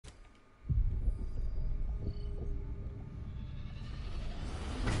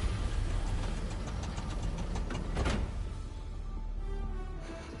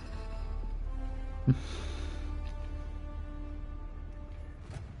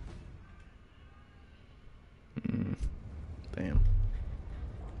Damn.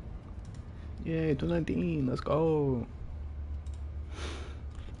 Yay, 219. Let's go.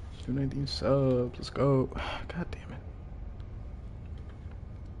 219 subs. Let's go. God damn it.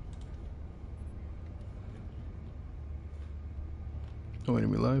 Oh, wait, are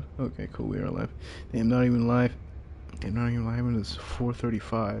we live? Okay, cool. We are live. Damn, not even live. Damn, not even live. And it's 4:35.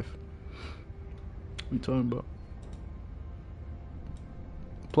 What are you talking about?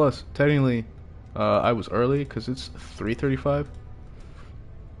 Plus, technically, I was early because it's 3:35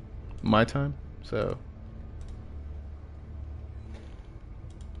 my time. So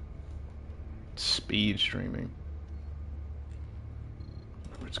speed streaming.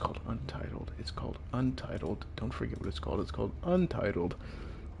 Remember, it's called Untitled. It's called Untitled. Don't forget what it's called. It's called Untitled.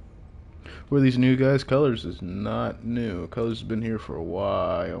 Where these new guys? Colors is not new. Colors has been here for a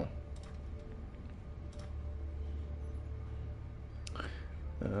while.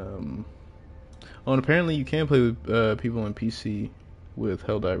 Oh, and apparently you can play with people on PC with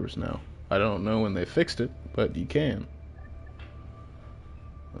Helldivers now. I don't know when they fixed it, but you can.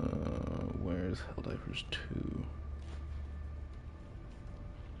 Where's Helldivers 2?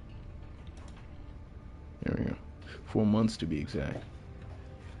 There we go. 4 months to be exact.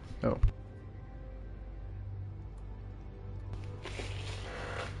 Oh.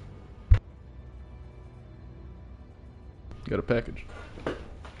 Got a package. I'm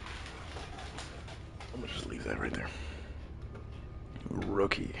gonna just leave that right there.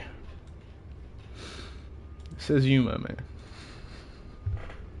 Rookie. It says you, my man.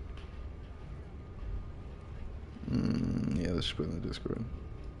 Yeah, let's put it in the Discord.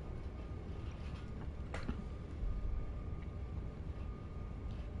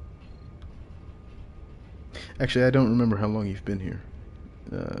 Actually, I don't remember how long you've been here.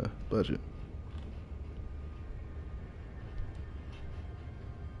 Budget.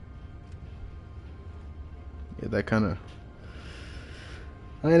 Yeah, that kind of...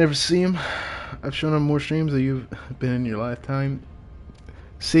 I never see him. I've shown him more streams than you've been in your lifetime.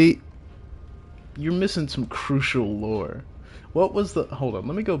 See, you're missing some crucial lore. What was the... Hold on,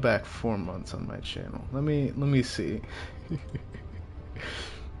 let me go back 4 months on my channel. Let me see.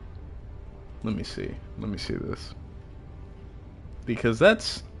 Let me see. Let me see this. Because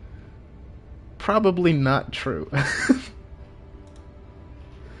that's probably not true.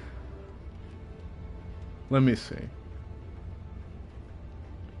 Let me see.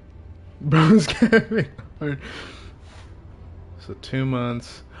 Bro's Gavin. So 2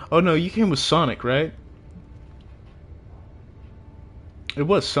 months. Oh no, you came with Sonic, right? It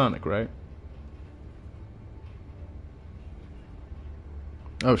was Sonic, right?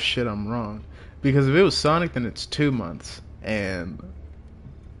 Oh shit, I'm wrong. Because if it was Sonic, then it's 2 months. And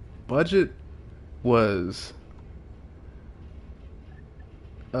Budget was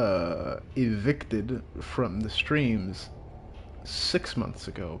evicted from the streams 6 months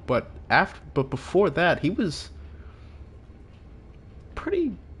ago. But before that, he was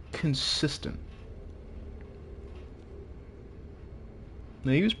pretty consistent.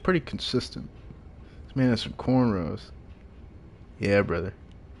 No, he was pretty consistent. This man has some cornrows. Yeah, brother.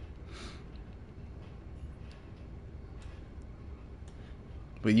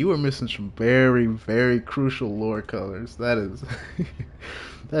 But you were missing some very, very crucial lore colors. That is,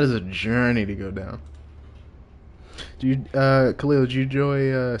 that is a journey to go down. Do you, Khalil, did you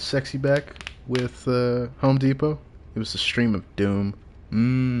enjoy Sexy Back with Home Depot? It was a stream of doom.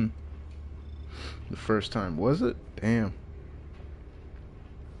 The first time, was it? Damn.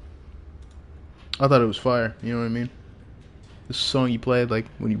 I thought it was fire. You know what I mean? This song you played like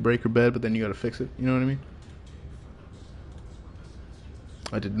when you break your bed, but then you gotta fix it. You know what I mean?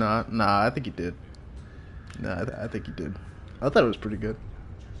 I did not. Nah, I think he did. Nah, I think he did. I thought it was pretty good.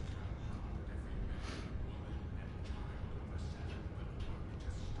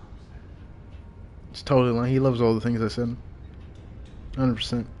 It's totally lying. He loves all the things I said.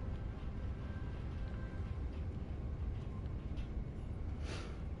 100%.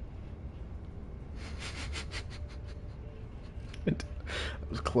 It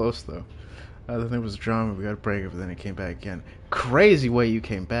was close though. I think it was drama. We got a break, but then it came back again. Crazy way you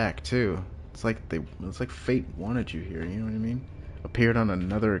came back too. It's like fate wanted you here. You know what I mean? Appeared on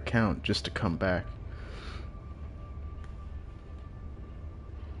another account just to come back.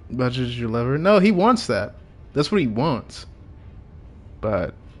 Budget is your lever? No, he wants that. That's what he wants.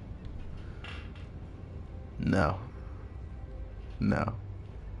 But no, no,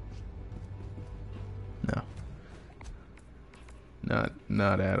 no,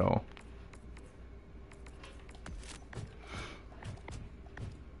 not at all.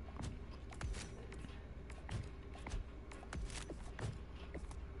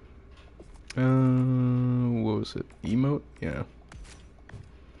 What was it? Emote? Yeah.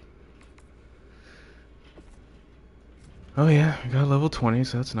 Oh yeah, I got level 20,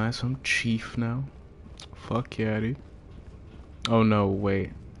 so that's nice. I'm chief now. Fuck yeah, dude. Oh no,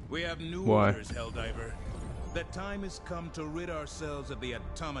 wait. We have new Why? orders, Helldiver. The time has come to rid ourselves of the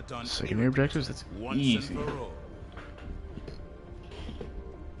automaton. Secondary objectives? That's easy. And for all.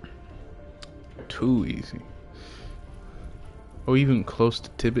 Too easy. Oh, even close to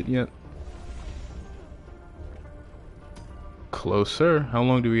Tibet yet? Closer? How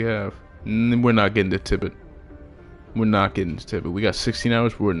long do we have? We're not getting to Tibet. We're not getting to Tibet. We got 16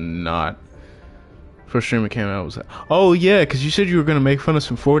 hours. We're not. First stream that came out was that. Oh yeah, because you said you were gonna make fun of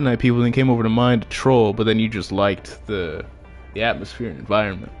some Fortnite people, and then came over to mine to troll, but then you just liked the atmosphere and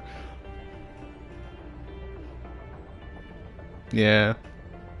environment. Yeah.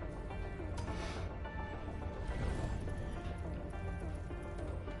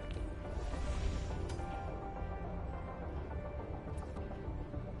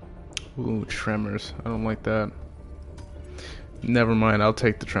 Ooh, tremors. I don't like that. Never mind, I'll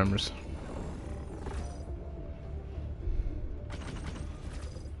take the tremors.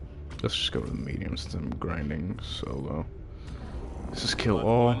 Let's just go with the medium since I'm grinding solo. Let's just kill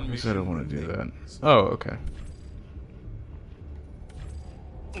all, because I don't want to do that. Oh, okay.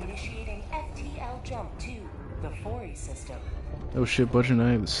 Initiating FTL jump to the Fori system. Oh shit, Budget and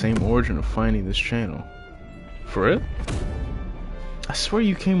I have the same origin of finding this channel. For it? I swear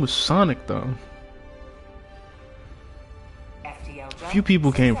you came with Sonic though. A few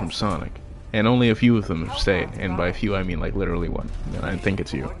people came from Sonic, and only a few of them have stayed. And by a few, I mean like literally one. And I think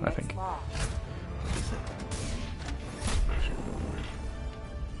it's you. I think.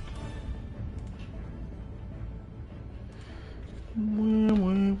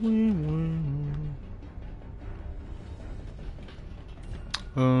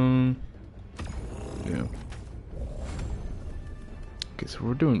 Yeah. Okay, so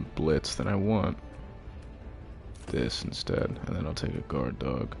we're doing Blitz, then I want this instead, and then I'll take a guard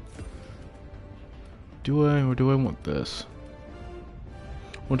dog. Do I, or do I want this?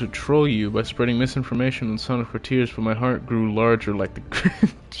 I want to troll you by spreading misinformation on Sonic Frontiers, but my heart grew larger like the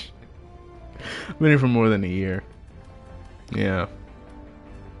Grinch. I've been here for more than a year. Yeah.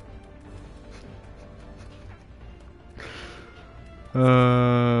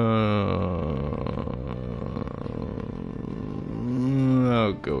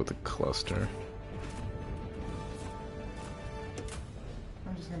 I'll go with the cluster.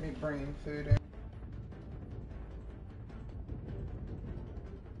 I'm just gonna be bringing food in.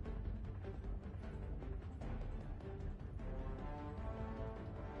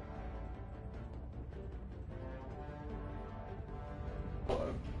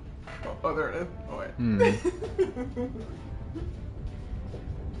 Oh, there it is. Oh, wait.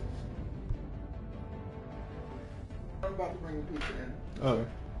 I'm about to bring the pizza in. Oh.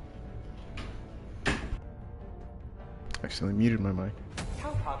 Accidentally muted my mic.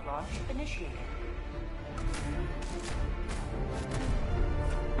 Telepod launch initiated.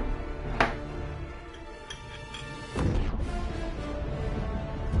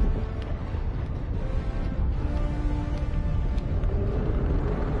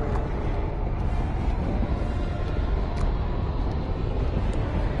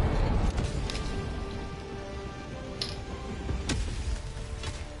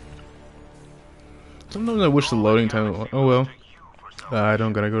 Sometimes I wish the loading time. Oh well. I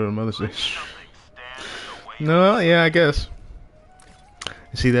don't gotta go to the Mother's Day. No, yeah, I guess.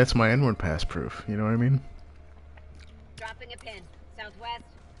 See, that's my N-word pass proof. You know what I mean? Dropping a pin. Southwest.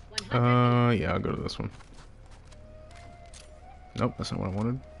 100. Yeah, I'll go to this one. Nope, that's not what I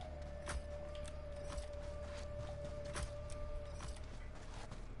wanted.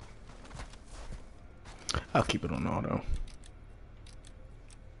 I'll keep it on auto.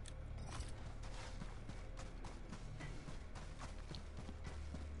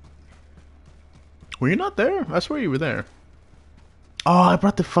 Were you not there? I swear you were there. Oh, I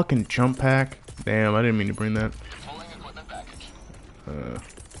brought the fucking jump pack. Damn, I didn't mean to bring that.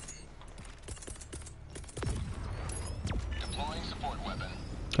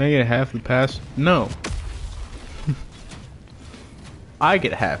 Can I get half the pass? No. I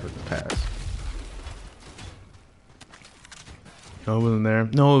get half of the pass. No, I wasn't there.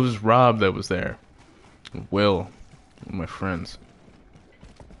 No, it was Rob that was there. Will, one of my friends.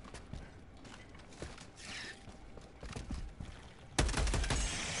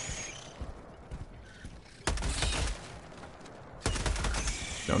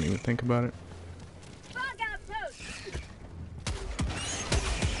 Don't even think about it.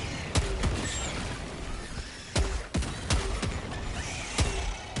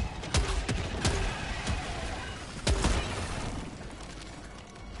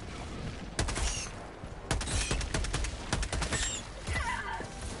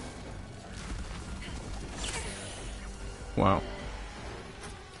 Wow.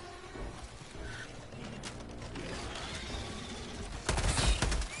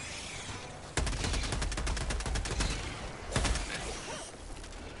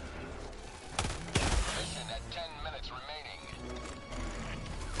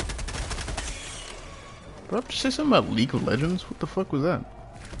 Did I just say something about League of Legends? What the fuck was that?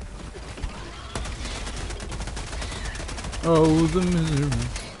 Oh, the misery.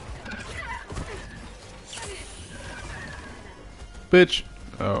 Bitch.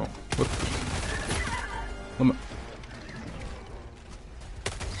 Oh. What the...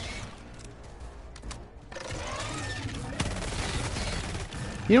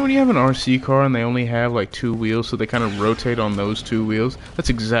 You know when you have an RC car and they only have like 2 wheels, so they kind of rotate on those 2 wheels? That's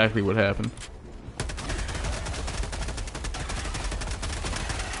exactly what happened.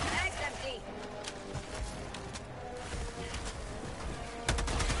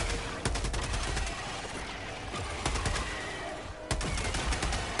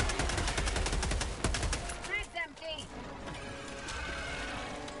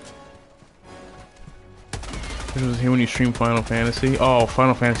 It was here when you stream Final Fantasy. Oh,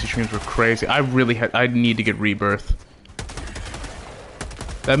 Final Fantasy streams were crazy. I need to get Rebirth.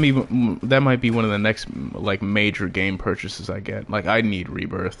 That might be one of the next like major game purchases I get. Like I need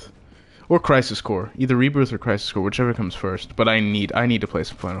Rebirth or Crisis Core, either Rebirth or Crisis Core, whichever comes first. But I need to play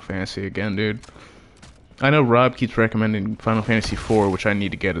some Final Fantasy again, dude. I know Rob keeps recommending Final Fantasy 4, which I need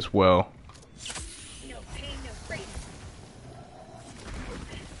to get as well. No pain, no freedom.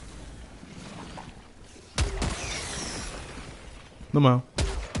 Lamo.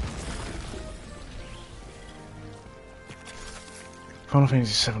 Final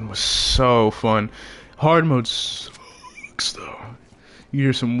Fantasy 7 was so fun. Hard mode sucks though. You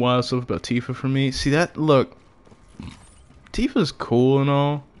hear some wild stuff about Tifa from me. See that? Look, Tifa's cool and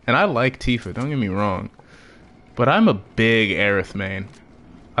all, and I like Tifa. Don't get me wrong, but I'm a big Aerith main.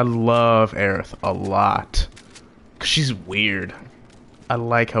 I love Aerith a lot, 'cause she's weird. I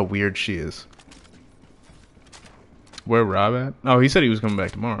like how weird she is. Where Rob at? Oh, he said he was coming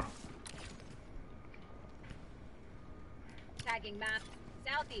back tomorrow. Tagging map.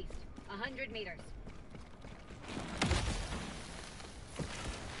 Southeast. 100 meters.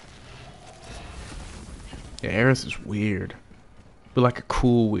 Yeah, Aerith is weird, but like a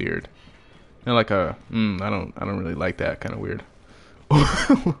cool weird. Not like a I don't really like that kind of weird.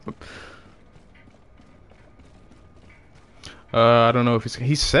 I don't know if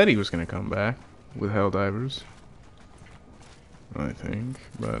he said he was gonna come back with Helldivers, I think,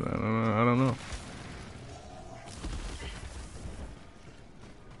 but I don't know.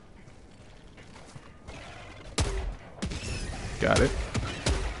 Got it.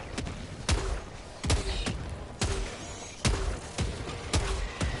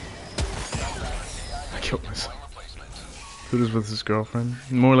 I killed myself. Who's with his girlfriend?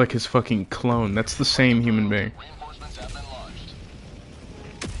 More like his fucking clone. That's the same human being.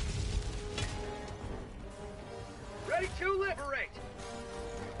 Ready to liberate.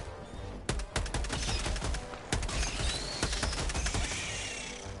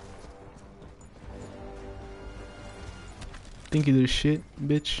 Think of this shit,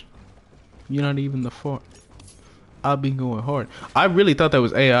 bitch. You're not even the fart. I've been going hard. I really thought that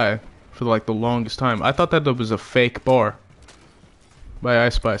was AI for like the longest time. I thought that was a fake bar by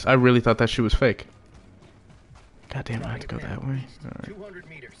Ice Spice. I really thought that shit was fake. God damn, I have to go that way. Alright. 200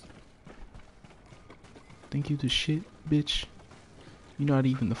 meters. Think you the shit, bitch. You're not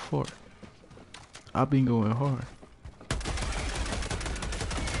even the fart. I've been going hard.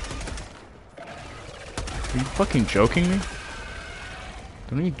 Are you fucking joking me?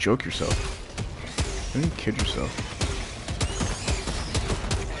 Don't you joke yourself. Don't you kid yourself.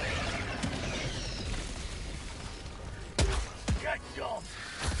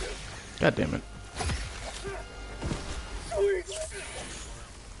 God damn it.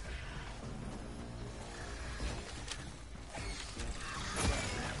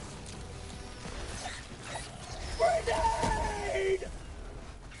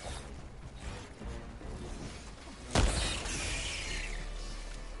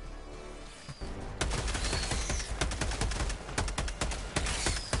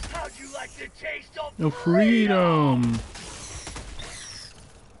 How'd you like the taste of No freedom.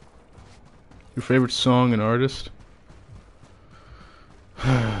 Your favorite song and artist?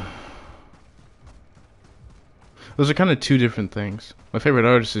 Those are kind of two different things. My favorite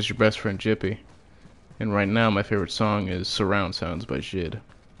artist is your best friend Jippy. And right now my favorite song is Surround Sounds by Jid.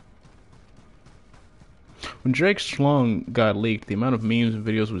 When Drake's song got leaked, the amount of memes and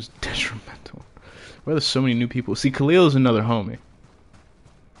videos was detrimental. Why are there so many new people? See, Khalil is another homie.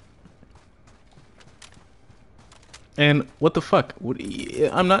 And what the fuck?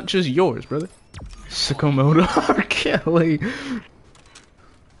 I'm not just yours, brother. Sakamoto R. Kelly.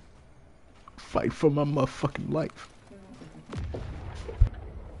 Fight for my motherfucking life.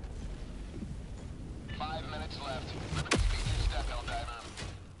 5 minutes left. Liberty speed your step, Helldiver.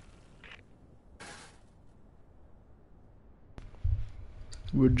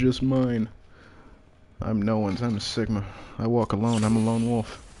 We're just mine. I'm no one's. I'm a Sigma. I walk alone. I'm a lone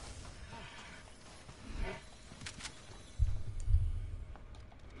wolf.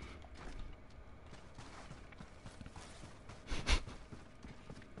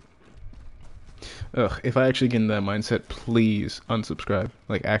 Ugh, if I actually get in that mindset, please unsubscribe.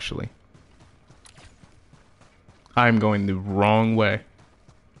 Like, actually. I'm going the wrong way.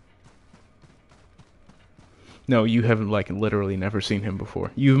 No, you haven't, like, literally never seen him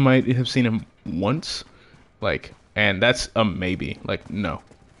before. You might have seen him once, like, and that's a maybe. Like, no.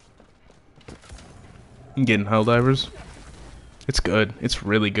 Getting Helldivers? It's good. It's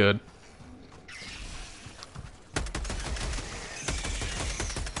really good.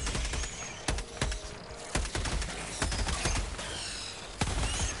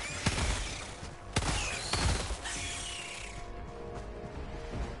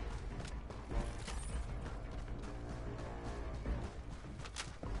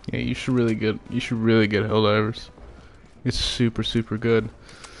 Yeah, you should really get Helldivers. It's super, super good. And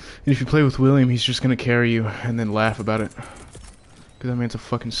if you play with William, he's just gonna carry you and then laugh about it. Cause that man's a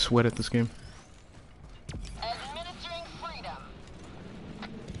fucking sweat at this game. Administering freedom.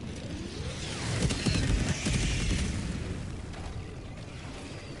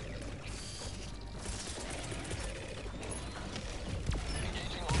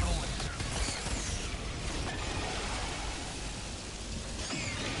 Engaging orbital laser.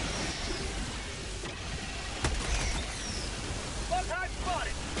 One-time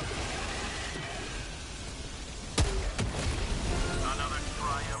spotted. Another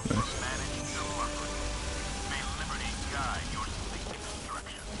triumph for managed democracy. May liberty guide your sleeping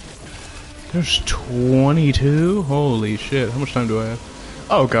destruction. There's 22? Holy shit. How much time do I have?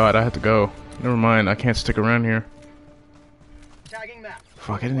 Oh god, I have to go. Never mind, I can't stick around here. Tagging map.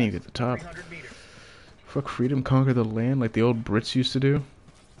 Fuck, I didn't even get the top. 300 meters. Fuck, freedom conquer the land like the old Brits used to do.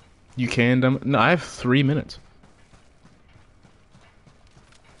 You can, dumb. No, I have 3 minutes.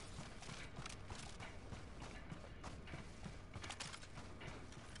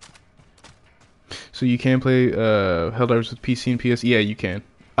 So you can play Helldivers with PC and PS? Yeah, you can.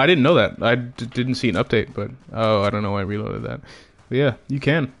 I didn't know that. I didn't see an update, but oh, I don't know why I reloaded that. But yeah, you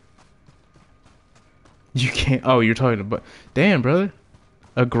can. You can't. Oh, you're talking about. Damn, brother.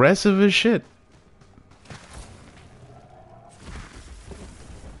 Aggressive as shit.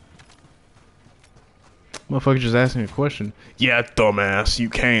 Motherfucker just asking a question. Yeah, dumbass,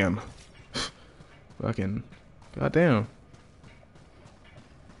 you can. Fucking. Goddamn.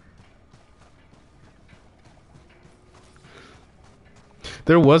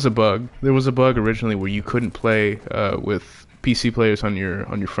 There was a bug. There was a bug originally where you couldn't play with PC players on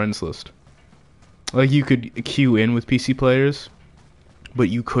your friends list. Like you could queue in with PC players, but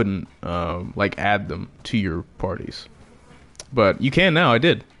you couldn't like add them to your parties. But you can now. I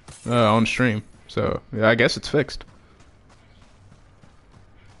did on stream, so yeah, I guess it's fixed.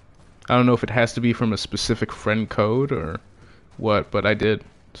 I don't know if it has to be from a specific friend code or what, but I did,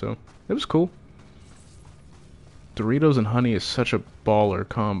 so it was cool. Doritos and honey is such a baller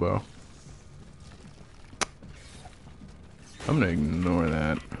combo. I'm gonna ignore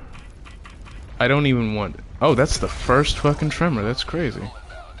that. I don't even want... Oh, that's the first fucking tremor. That's crazy.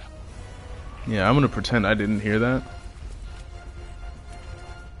 Yeah, I'm gonna pretend I didn't hear that.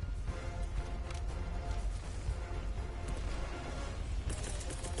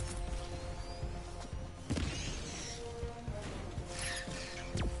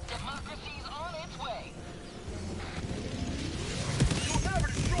 Democracy's on its way. You'll never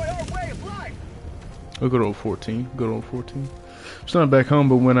destroy our way of life. Oh, good old 14. Good old 14. It's not back home,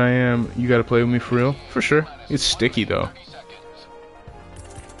 but when I am, you gotta play with me for real? For sure. It's sticky, though. 30 seconds.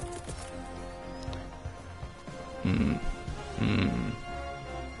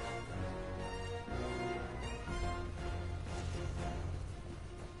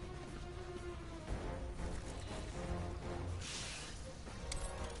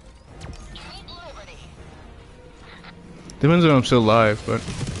 Keep liberty. Depends on if I'm still live, but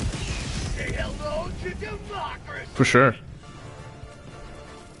Say hello to democracy. for sure.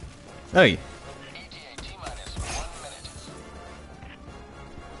 Hey. ETA T-minus 1 minute.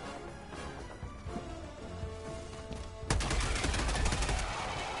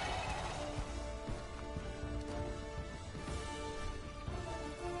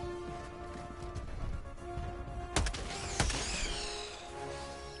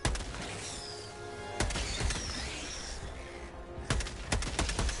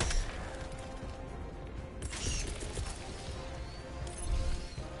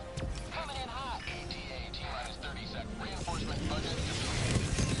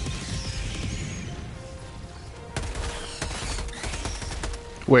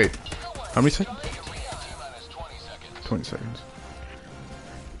 Wait, how many seconds? 20 seconds.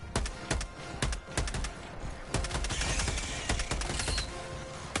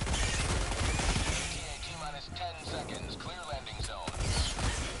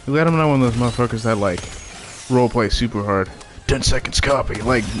 You let him know one of those motherfuckers that like roleplay super hard. 10 seconds copy,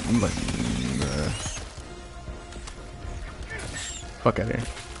 like fuck out of here.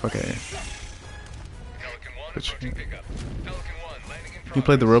 Fuck out of here. You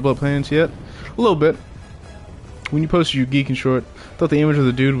played the Roblox plans yet? A little bit. When you posted your geek and short, I thought the image of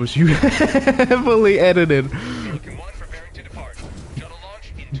the dude was you heavily edited.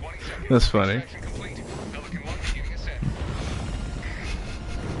 That's funny.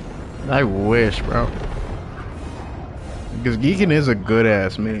 I wish, bro. Because geeking is a good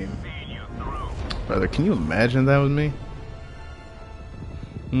ass meme. Brother, can you imagine that was me?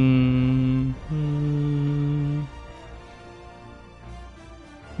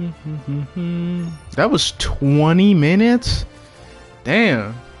 That was 20 minutes?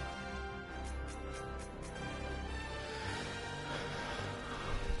 Damn.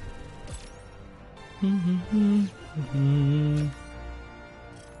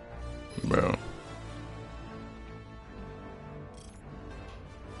 Bro.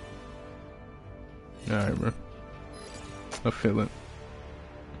 Alright, bro. I feel it.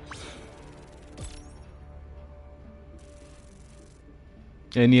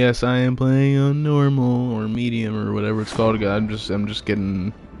 And yes, I am playing on normal or medium or whatever it's called. I'm just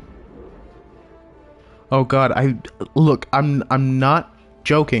getting. Oh God, look. I'm not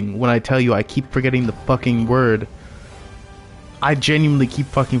joking when I tell you I keep forgetting the fucking word. I genuinely keep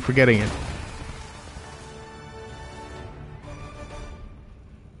fucking forgetting it.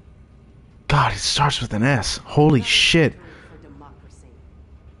 God, it starts with an S. Holy shit.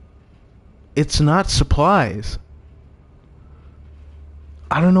 It's not supplies.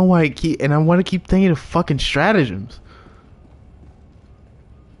 I don't know why I want to keep thinking of fucking stratagems.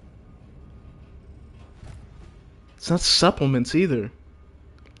 It's not supplements either.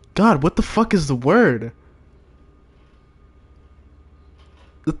 God, what the fuck is the word?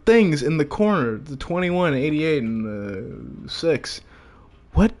 The things in the corner, the 21, 88, and the 6.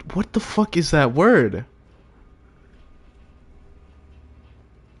 What the fuck is that word?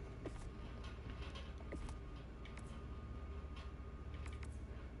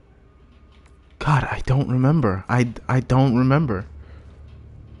 God, I don't remember. I don't remember.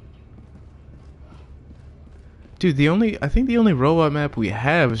 Dude, I think the only robot map we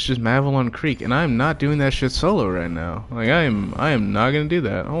have is just Mavalon Creek, and I'm not doing that shit solo right now. Like I am not gonna do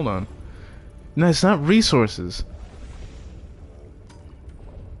that. Hold on. No, it's not resources.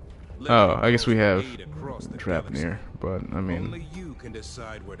 Oh, I guess we have Trapnir, but I mean, only you can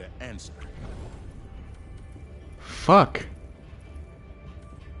decide where to answer. Fuck.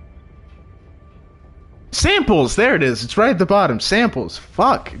 Samples! There it is. It's right at the bottom. Samples.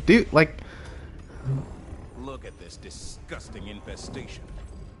 Fuck. Dude, like... Look at this disgusting infestation.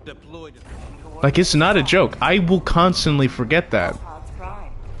 Deployed... Like, it's not a joke. I will constantly forget that. Pods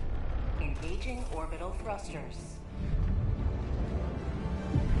prime. Engaging orbital thrusters.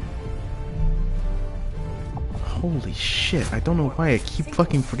 Holy shit. I don't know why I keep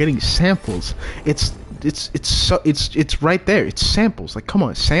fucking forgetting samples. It's right there. It's samples. Like, come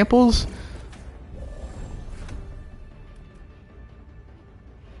on. Samples?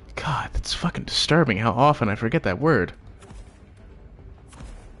 God, that's fucking disturbing how often I forget that word.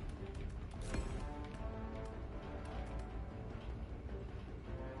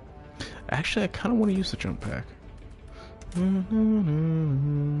 Actually, I kind of want to use the jump pack. Helipod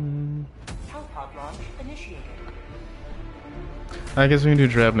launch initiated. I guess we can do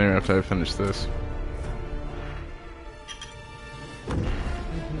Drabner after I finish this.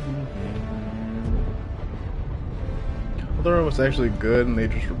 Thor was actually good, and they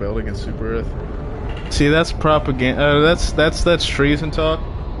just rebelled against Super Earth. See, that's propaganda. That's treason talk.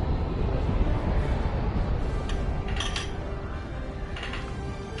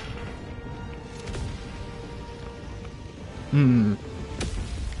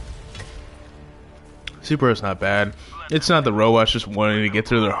 Super Earth's not bad. It's not the robots just wanting to get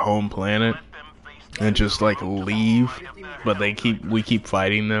to their home planet and just like leave, but we keep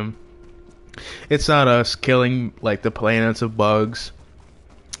fighting them. It's not us killing like the planets of bugs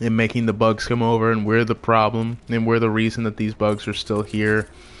and making the bugs come over, and we're the problem, and we're the reason that these bugs are still here,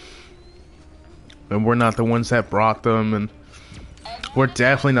 and we're not the ones that brought them, and we're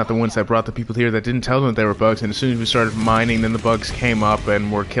definitely not the ones that brought the people here that didn't tell them that they were bugs. And as soon as we started mining, then the bugs came up,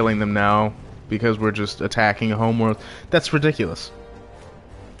 and we're killing them now because we're just attacking a homeworld. That's ridiculous.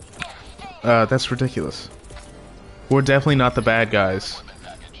 That's ridiculous. We're definitely not the bad guys.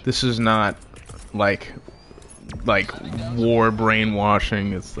 This is not like war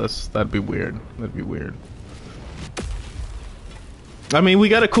brainwashing. That'd be weird. That'd be weird. I mean, we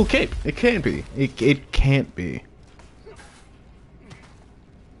got a cool cape. It can't be. It can't be.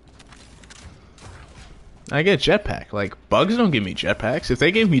 I get jetpack. Like, bugs don't give me jetpacks. If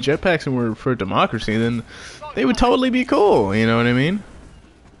they gave me jetpacks and were for democracy, then they would totally be cool. You know what I mean?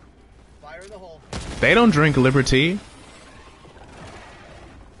 Fire in the hole. They don't drink liberty.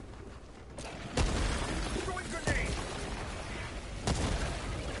 Throwing grenade.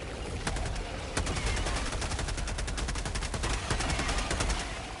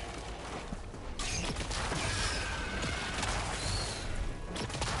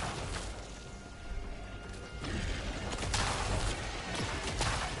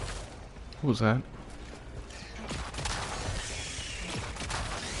 What was that?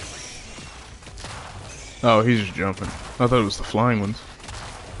 Oh, he's just jumping. I thought it was the flying ones.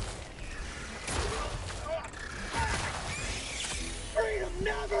 Freedom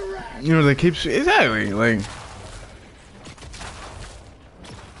never ends. You know, they keep... Exactly, like...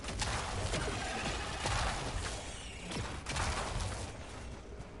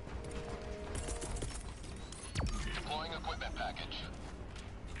 Deploying equipment package.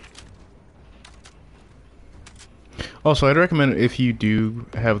 Also, I'd recommend if you do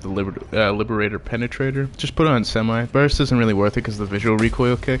have the Liberator Penetrator, just put it on semi. Burst isn't really worth it because of the visual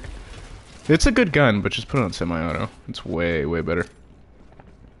recoil kick. It's a good gun, but just put it on semi-auto. It's way, way better.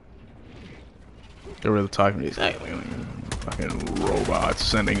 They're really talking to these fucking robots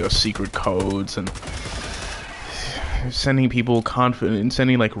sending us secret codes and sending people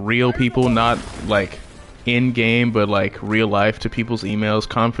sending like real people, not like in game, but like real life to people's emails,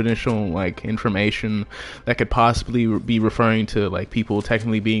 confidential like information that could possibly be referring to like people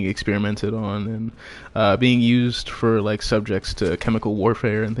technically being experimented on and being used for like subjects to chemical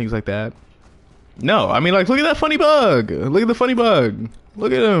warfare and things like that. No, I mean, like, look at that funny bug. Look at the funny bug.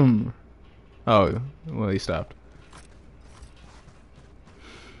 Look at him. Oh, well, he stopped.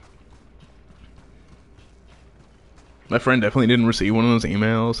 My friend definitely didn't receive one of those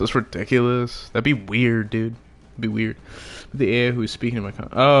emails. That's ridiculous. That'd be weird, dude. It'd be weird. The AI who's speaking to my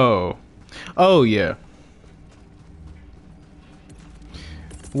oh yeah.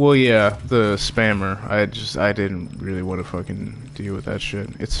 Well, yeah, the spammer. I didn't really want to fucking deal with that shit.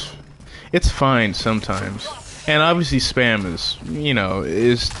 It's fine sometimes, and obviously spam is, you know,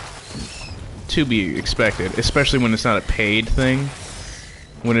 is to be expected, especially when it's not a paid thing.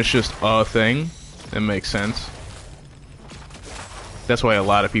 When it's just a thing, it makes sense. That's why a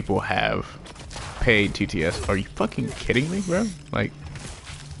lot of people have paid TTS. Are you fucking kidding me, bro? Like,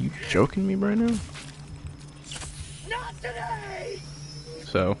 you joking me right now? Not today.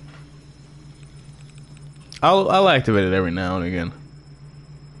 So, I'll activate it every now and again.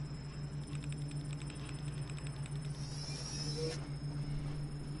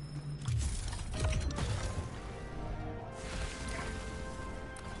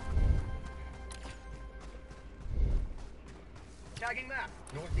 Tagging map.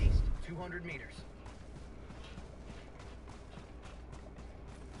 Northeast, 200 meters.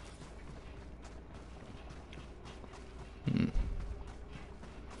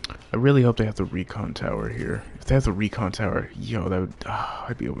 I really hope they have the recon tower here. If they have the recon tower, yo, that would...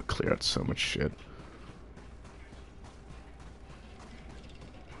 I'd be able to clear out so much shit.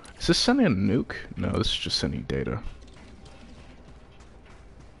 Is this sending a nuke? No, this is just sending data.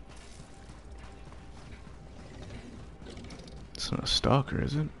 It's not a stalker,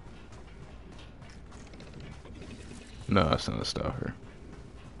 is it? No, it's not a stalker.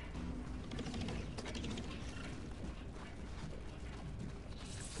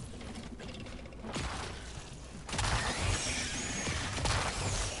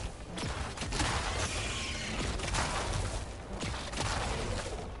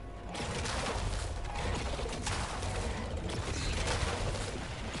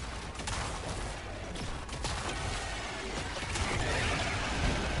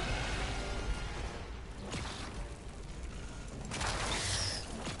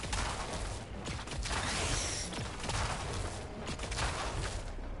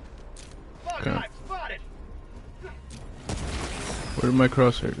 Okay. Spotted. Where did my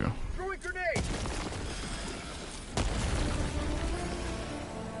crosshair go? Throwing grenade.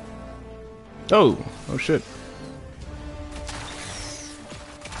 Oh shit.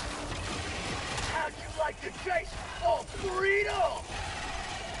 How'd you like to chase all freedom?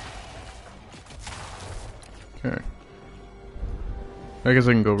 Okay. I guess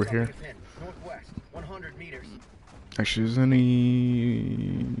I can go over here. Northwest, 100 meters. Actually, is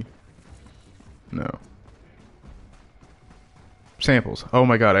any... No. Samples. Oh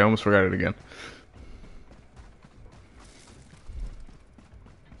my god, I almost forgot it again.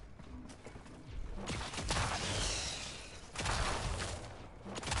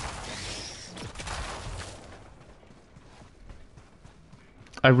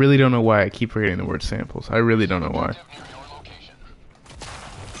 I really don't know why I keep forgetting the word samples. I really don't know why.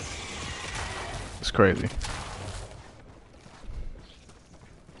 It's crazy.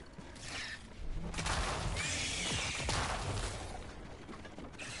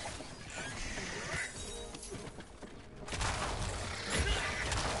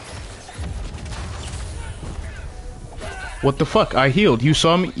 What the fuck? I healed. You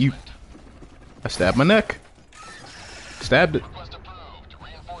saw me? You... I stabbed my neck. Stabbed it.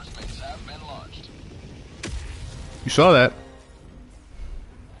 You saw that?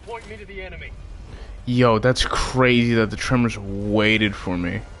 Point me to the enemy. Yo, that's crazy that the tremors waited for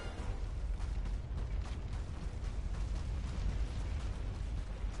me.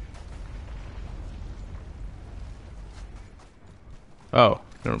 Oh,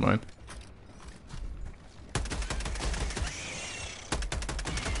 never mind.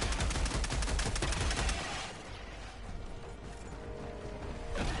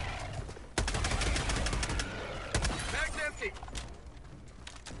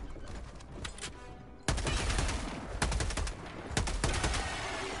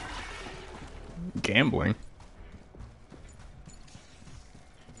 Gambling.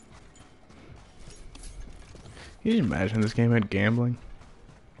 Can you imagine this game had gambling?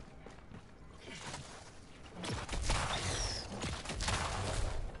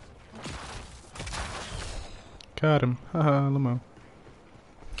 Got him. Haha, limo.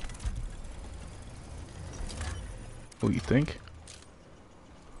 What do you think?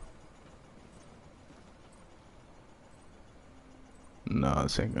 Nah,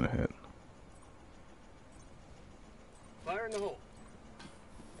 this ain't gonna hit. Fire in the hole.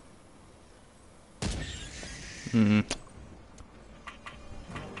 Mm-hmm.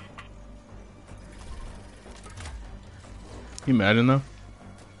 Can you imagine though?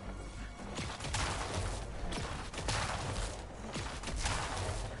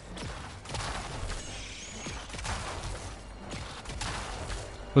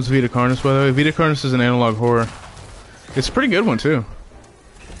 What's Vita Carnus, by the way? Vita Carnus is an analog horror. It's a pretty good one too.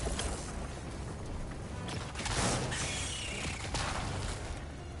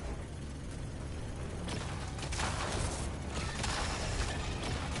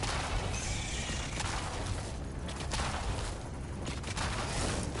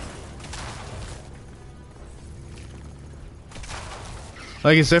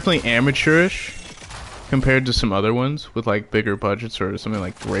 Like, it's definitely amateurish compared to some other ones with like bigger budgets, or something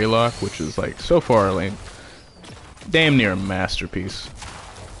like Greylock, which is like so far like damn near a masterpiece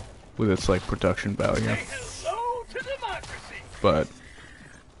with its like production value. Hello to democracy. But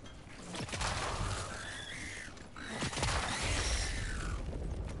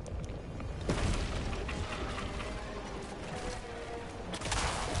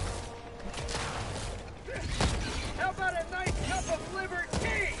How about a nice cup of liver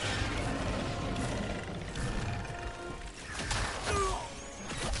tea?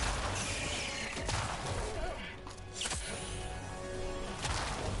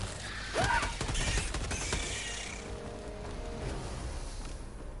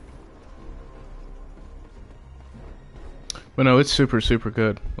 but no, it's super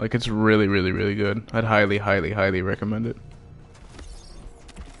good. Like, it's really good. I'd highly recommend it.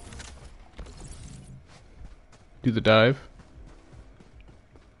 Do the dive.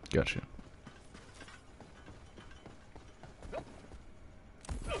 Gotcha.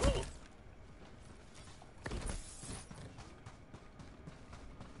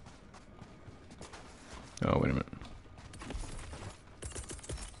 Oh, wait a minute.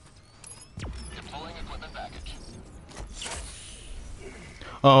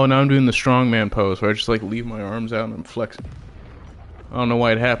 Oh, now I'm doing the strongman pose where I just like leave my arms out and I'm flexing. I don't know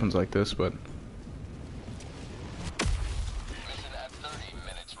why it happens like this, but Mission at 30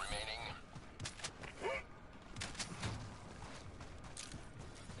 minutes remaining.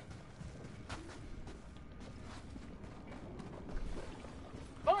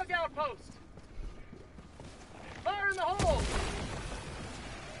 Bug outpost. Fire in the hole.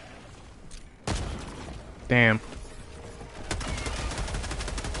 damn.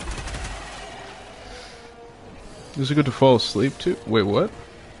 Is it good to fall asleep too? Wait, what?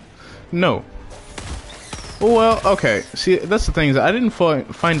 No. Well, okay. See, that's the thing, is I didn't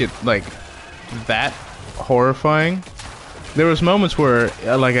find it like that horrifying. There was moments where,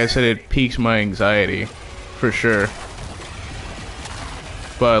 like I said, it piques my anxiety, for sure.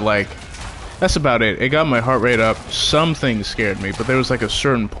 But like, That's about it. It got my heart rate up. Some things scared me, but there was like a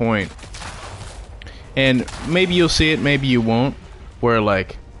certain point. And maybe you'll see it, maybe you won't, where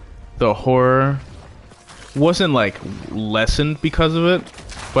like the horror wasn't like lessened because of it,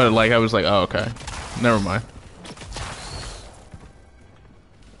 but like I was like, oh okay, never mind.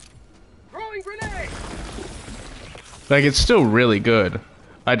 Throwing grenade! Like it's still really good.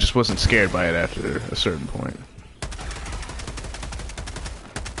 I just wasn't scared by it after a certain point.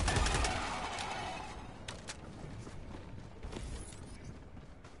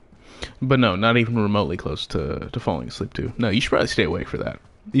 But no, not even remotely close to falling asleep to. No, you should probably stay awake for that.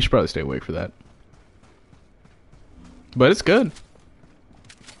 You should probably stay awake for that. But it's good.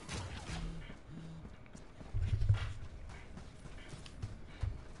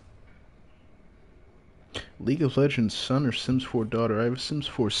 League of Legends son or Sims 4 daughter? I have a Sims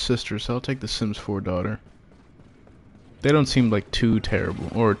 4 sister, so I'll take the Sims 4 daughter. They don't seem like too terrible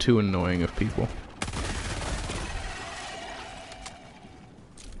or too annoying of people.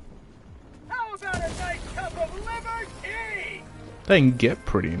 They can get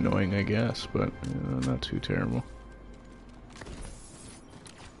pretty annoying, I guess, but not too terrible.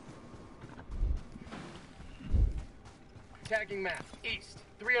 Tagging map. East.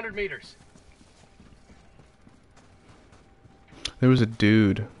 300 meters. There was a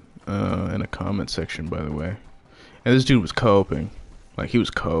dude in a comment section, by the way. And this dude was coping. Like, he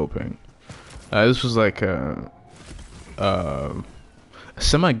was coping. This was like a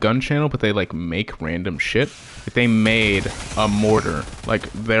semi-gun channel, but they like make random shit. Like, they made a mortar, like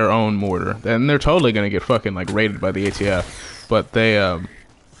their own mortar, and they're totally gonna get fucking like raided by the ATF. But they how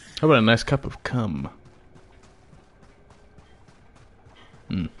about a nice cup of cum?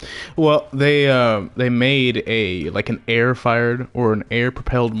 Well, they made a like an air-fired or an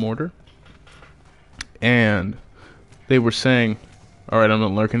air-propelled mortar, and they were saying, all right, I'm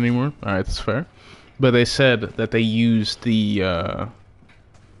not lurking anymore. All right, that's fair. But they said that they used the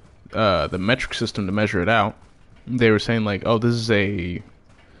metric system to measure it out. They were saying like, oh, this is a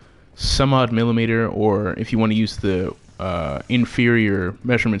some odd millimeter, or if you want to use the inferior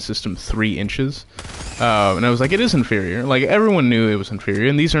measurement system, 3 inches. And I was like, it is inferior. Like, everyone knew it was inferior,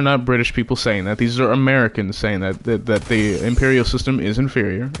 and these are not British people saying that. These are Americans saying that the imperial system is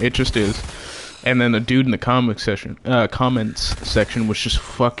inferior. It just is. And then the dude in the comments section was just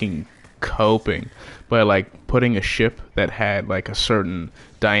fucking coping by like putting a ship that had like a certain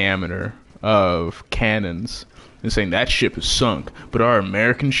diameter of cannons and saying that ship is sunk, but our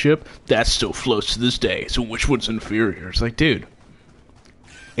American ship, that still floats to this day, so which one's inferior? It's like, dude,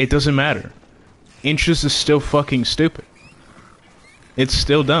 it doesn't matter. Inches is still fucking stupid. It's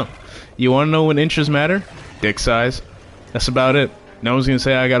still dumb. You wanna know when inches matter? Dick size. That's about it. No one's gonna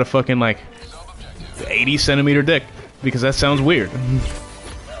say I got a fucking like 80 centimeter dick, because that sounds weird.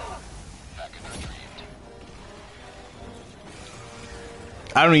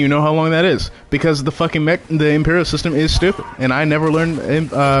 I don't even know how long that is, because the fucking the imperial system is stupid, and I never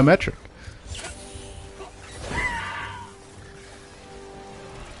learned metric.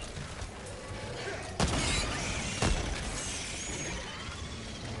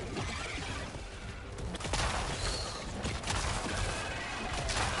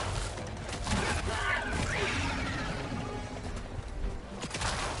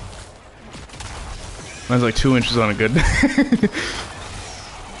 Mine's like 2 inches on a good.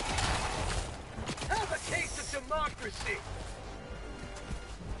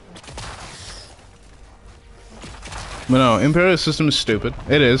 But no, imperial system is stupid.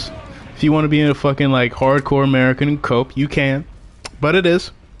 It is. If you want to be a fucking like hardcore American and cope, you can. But it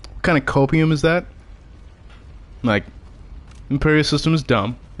is. What kind of copium is that? Like, imperial system is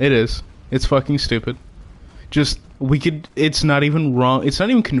dumb. It is. It's fucking stupid. Just, we could, it's not even wrong. It's not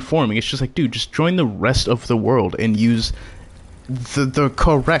even conforming. It's just like, dude, just join the rest of the world and use the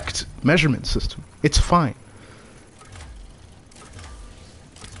correct measurement system. It's fine.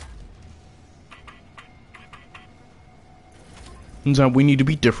 And so we need to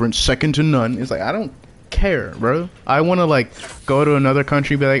be different, second to none. It's like, I don't care, bro. I want to like go to another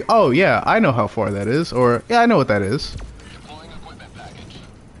country and be like, oh yeah, I know how far that is, or yeah, I know what that is.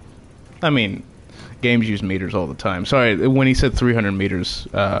 I mean, games use meters all the time. Sorry, when he said 300 meters,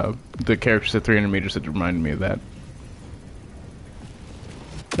 the character said 300 meters, it reminded me of that.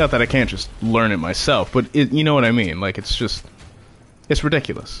 Not that I can't just learn it myself, but you know what I mean. Like, it's just, it's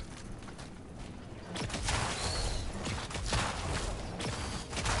ridiculous.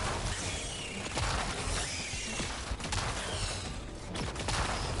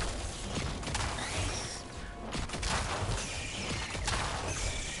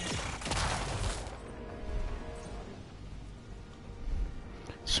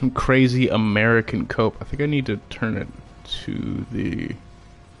 Some crazy American cope. I think I need to turn it to the...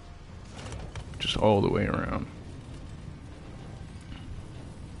 just all the way around.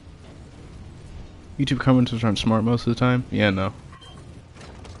 YouTube comments aren't smart most of the time? Yeah, no.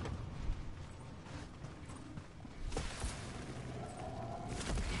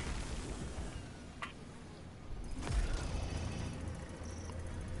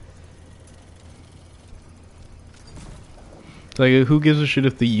 Like, who gives a shit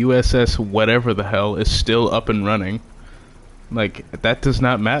if the USS whatever the hell is still up and running? Like, that does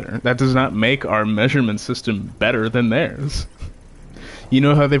not matter. That does not make our measurement system better than theirs. You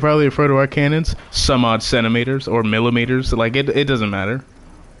know how they probably refer to our cannons? Some odd centimeters or millimeters. Like, it doesn't matter.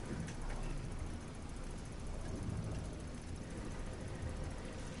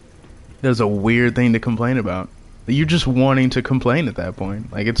 That's a weird thing to complain about. You're just wanting to complain at that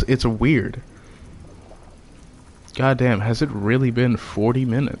point. Like, it's weird. Goddamn, has it really been 40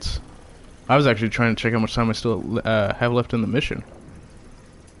 minutes? I was actually trying to check how much time I still have left in the mission.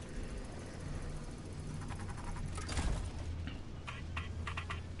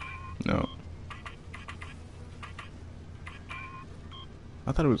 No.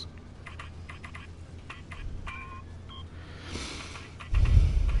 I thought it was...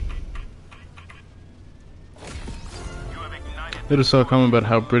 I just saw a comment about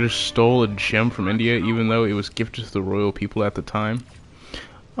how British stole a gem from India even though it was gifted to the royal people at the time.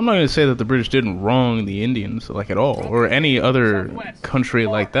 I'm not going to say that the British didn't wrong the Indians, like, at all, or any other country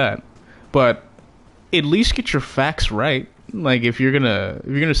like that. But at least get your facts right. Like, if you're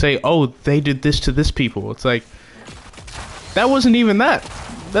gonna say, oh, they did this to this people, it's like, that wasn't even that.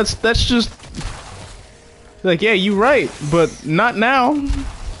 That's just like, yeah, you're right, but not now.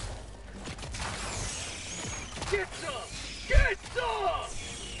 Get some! Get some!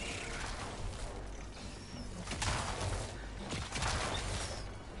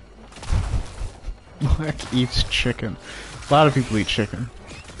 Black eats chicken. A lot of people eat chicken.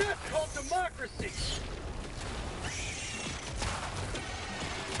 That's called democracy!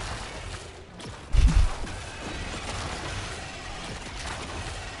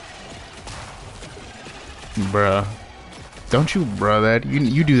 Bruh. Don't you bruh that?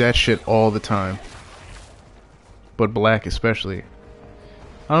 You do that shit all the time. But black especially.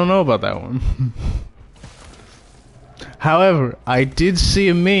 I don't know about that one. However, I did see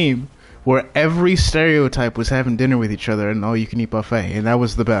a meme where every stereotype was having dinner with each other at an all-you-can-eat buffet, and that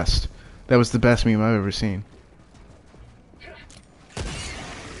was the best. That was the best meme I've ever seen.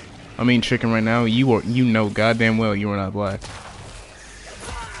 I'm eating chicken right now. You know goddamn well you are not black.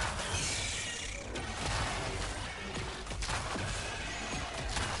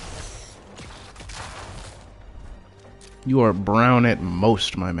 You are brown at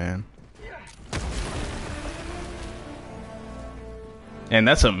most, my man. And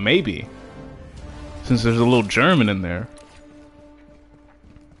that's a maybe. Since there's a little German in there.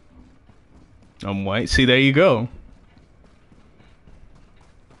 I'm white. See, there you go.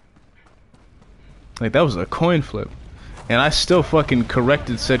 Like, that was a coin flip. And I still fucking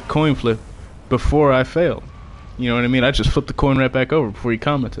corrected said coin flip before I failed. You know what I mean? I just flipped the coin right back over before he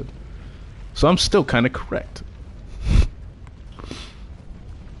commented. So I'm still kind of correct.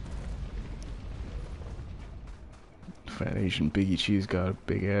 Fat Asian Biggie Cheese got a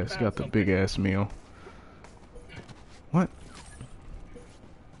big ass, got the big ass meal. What?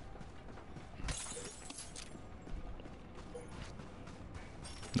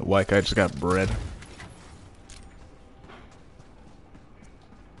 The white guy just got bread.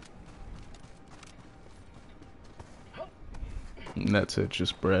 And that's it,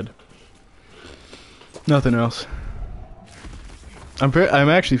 just bread. Nothing else. I'm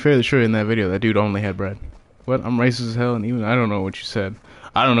actually fairly sure in that video that dude only had bread. What? I'm racist as hell, and even I don't know what you said.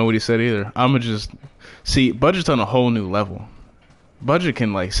 I don't know what he said either. I'ma just see. Budget's on a whole new level. Budget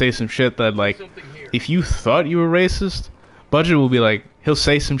can like say some shit that like, if you thought you were racist, Budget will be like, he'll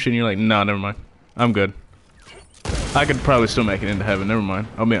say some shit, and you're like, nah, never mind. I'm good. I could probably still make it into heaven. Never mind.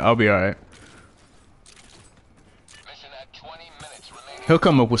 I'll be all right. He'll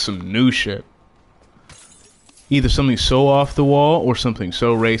come up with some new shit. Either something so off the wall or something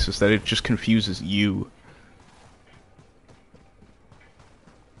so racist that it just confuses you.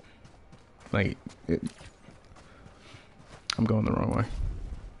 Like, I'm going the wrong way.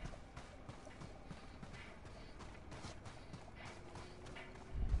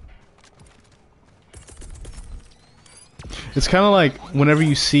 It's kind of like whenever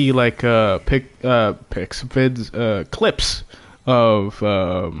you see like clips of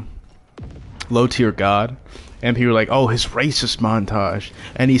low tier God, and people are like, "Oh, his racist montage,"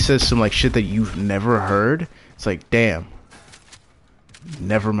 and he says some like shit that you've never heard. It's like, damn.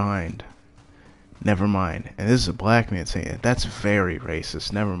 Never mind. Never mind. And this is a black man saying it. That's very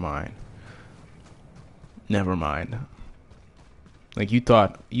racist. Never mind. Never mind. Like, you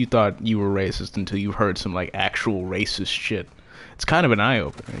thought you were racist until you heard some, like, actual racist shit. It's kind of an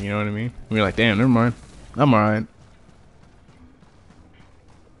eye-opener, you know what I mean? And you're like, damn, never mind. I'm alright.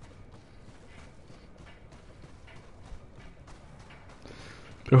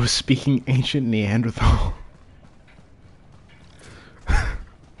 Bro was speaking ancient Neanderthal.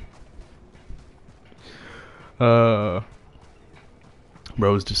 Bro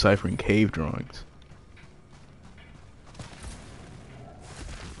was deciphering cave drawings.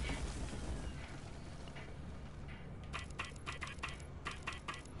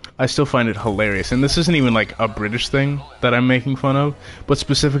 I still find it hilarious, and this isn't even like a British thing that I'm making fun of, but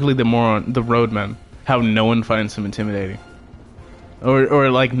specifically the roadmen, how no one finds them intimidating,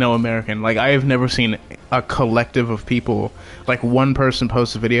 or like no American. Like, I have never seen a collective of people, like one person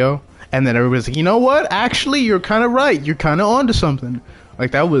posts a video, and then everybody's like, you know what? Actually, you're kind of right. You're kind of onto something.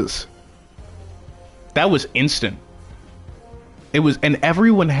 Like, that was instant. It was, and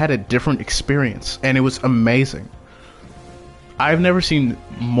everyone had a different experience, and it was amazing. I've never seen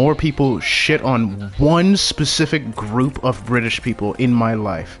more people shit on one specific group of British people in my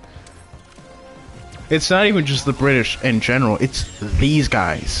life. It's not even just the British in general, it's these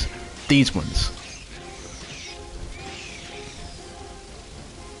guys. These ones.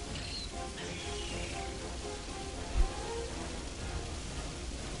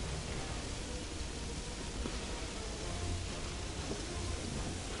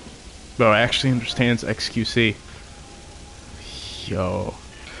 Bro, actually understands XQC. Yo,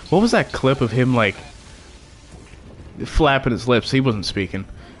 what was that clip of him, like, flapping his lips? He wasn't speaking.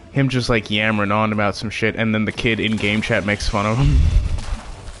 Him just, like, yammering on about some shit, and then the kid in game chat makes fun of him.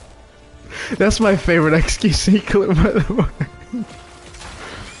 That's my favorite XQC clip, by the way.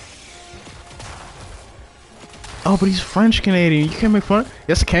 Oh, but he's French Canadian. You can't make fun?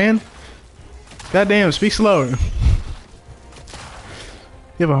 Yes, I can. Goddamn, speak slower. You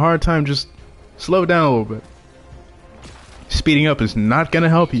have a hard time, just slow down a little bit. Speeding up is not gonna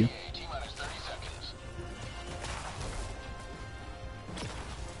help you.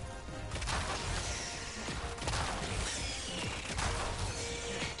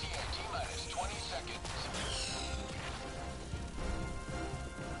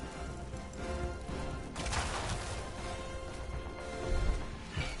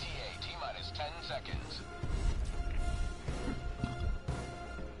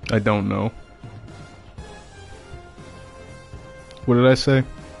 I don't know. What did I say?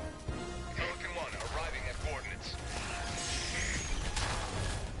 Pelican 1 arriving at coordinates.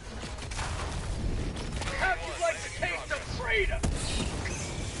 How'd you like the taste of freedom?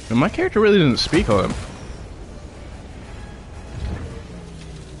 And my character really didn't speak on him.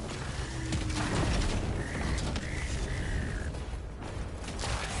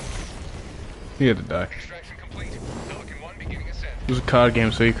 He had to die. Extraction complete. Pelican 1 beginning ascent. It was a COD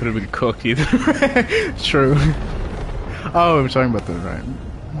game, so he could have been cooked either. True. Oh, we're talking about that, right?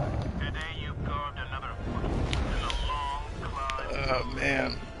 Today you carved another foot in the long climb. Oh,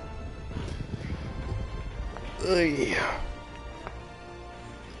 man. Ugh.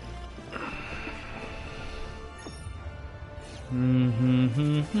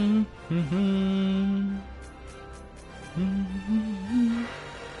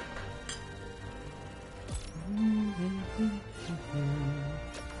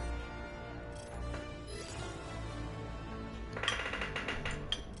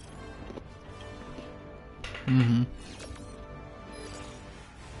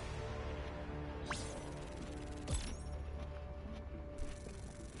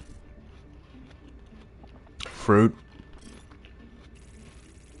 Fruit.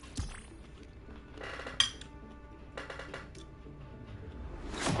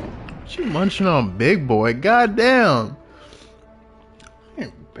 What you munching on, big boy? Goddamn. I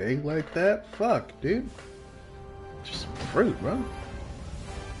ain't big like that. Fuck, dude. Just fruit, bro.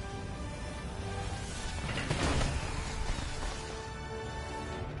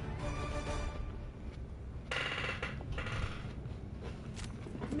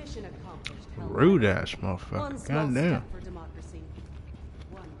 Mission accomplished. Rude ass motherfucker. One small Goddamn. step for democracy.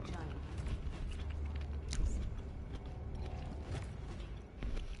 One giant.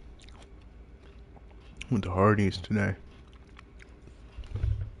 Went to Hardee's today.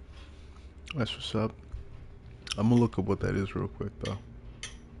 That's what's up. I'm gonna look up what that is real quick though.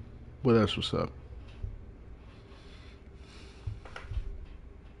 But that's what's up.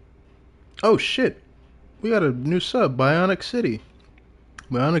 Oh shit. We got a new sub, Bionic City.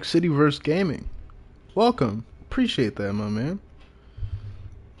 Bionic City vs. Gaming. Welcome. Appreciate that, my man.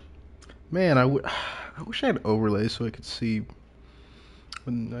 Man, I wish I had overlays so I could see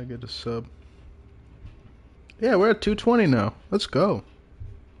when I get a sub. Yeah, we're at 220 now. Let's go.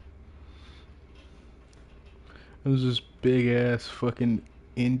 There's this big ass fucking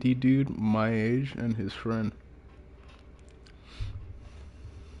indie dude my age and his friend.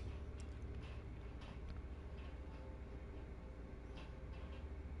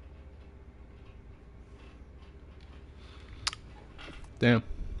 Damn.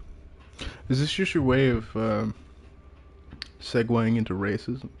 Is this just your way of segueing into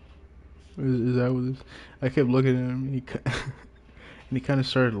racism? Is that what it is? I kept looking at him and he kind of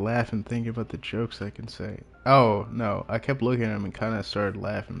started laughing, thinking about the jokes I can say. Oh, no. I kept looking at him and kind of started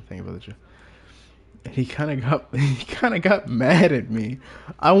laughing, thinking about the joke. And he kind of got mad at me.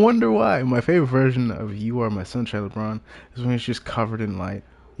 I wonder why. My favorite version of You Are My Sunshine LeBron is when he's just covered in light.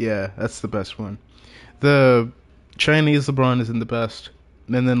 Yeah, that's the best one. The Chinese LeBron isn't the best.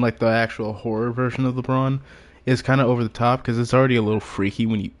 And then, like, the actual horror version of LeBron is kind of over the top because it's already a little freaky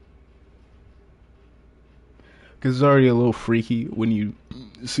when you... Because it's already a little freaky when you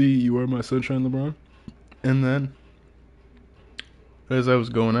see You Are My Sunshine LeBron. And then, as I was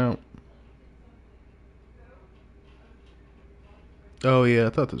going out... Oh, yeah, I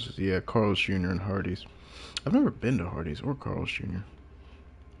thought this was... Yeah, Carl's Jr. and Hardee's. I've never been to Hardee's or Carl's Jr.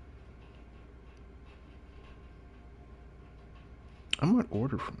 I might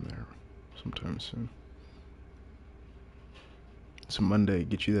order from there sometime soon. It's a Monday,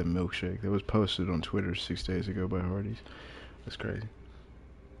 get you that milkshake. That was posted on Twitter 6 days ago by Hardee's. That's crazy.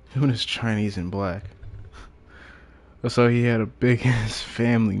 Who is Chinese and black? I saw he had a big ass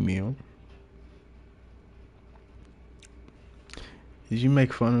family meal. Did you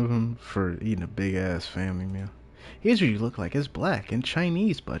make fun of him for eating a big ass family meal? Here's what you look like as black and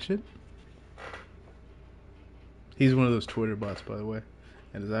Chinese, budget. He's one of those Twitter bots, by the way.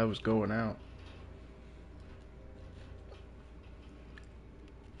 And as I was going out,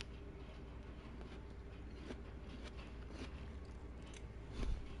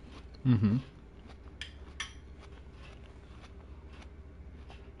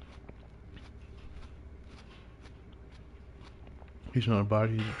 he's not a bot,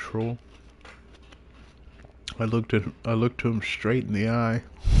 he's a troll. I looked to him straight in the eye.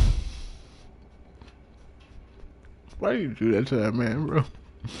 Why do you do that to that man, bro?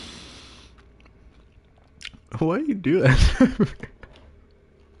 Why do you do that to him?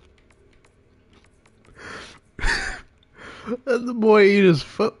 Let the boy eat his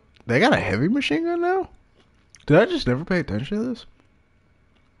foot. They got a heavy machine gun now? Did I just never pay attention to this?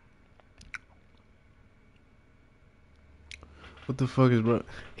 What the fuck is bro?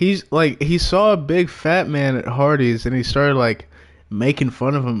 He's like, he saw a big fat man at Hardee's and he started like making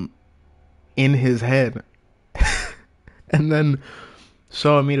fun of him in his head. And then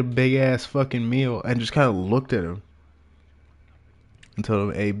saw him eat a big ass fucking meal and just kind of looked at him and told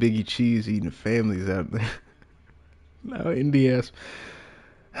him, hey, Biggie Cheese eating families out there. Now, indie ass.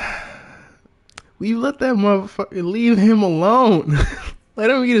 Will you let that motherfucker leave him alone? Let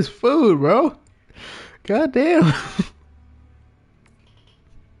him eat his food, bro. God damn.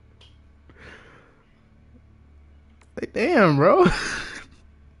 Like, damn, bro.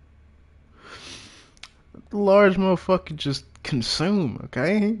 The large motherfucker just consume,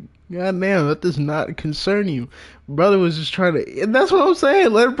 okay? God damn, that does not concern you. Brother was just trying to... And that's what I'm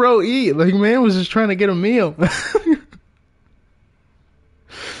saying. Let bro eat. Like, man was just trying to get a meal.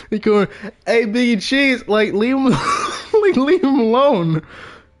 He going, hey, Biggie Cheese, like, leave him, like, leave him alone.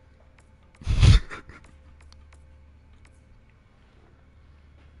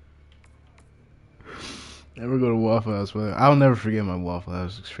 Never go to Waffle House, but I'll never forget my Waffle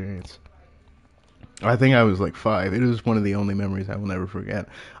House experience. I think I was like 5. It was one of the only memories I will never forget.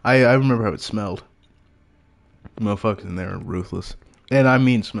 I remember how it smelled. Motherfuckers in there are ruthless. And I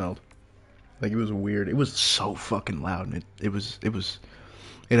mean smelled. Like, it was weird. It was so fucking loud, and it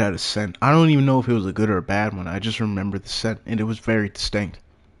had a scent. I don't even know if it was a good or a bad one. I just remember the scent, and it was very distinct.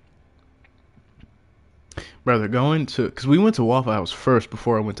 Brother, because we went to Waffle House first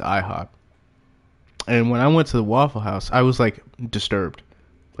before I went to IHOP. And when I went to the Waffle House, I was like disturbed.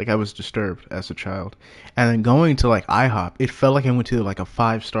 Like, I was disturbed as a child. And then going to like IHOP, it felt like I went to like a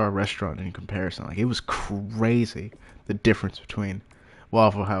 5-star restaurant in comparison. Like, it was crazy, the difference between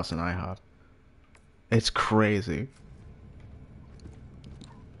Waffle House and IHOP. It's crazy.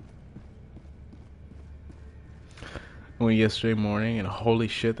 I went yesterday morning, and holy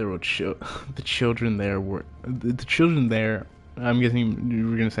shit, there were the children there were... The children there, I'm guessing you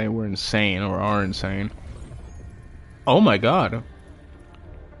were going to say were insane or are insane. Oh my god.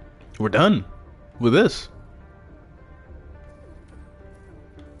 We're done with this.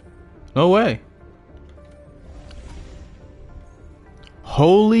 No way.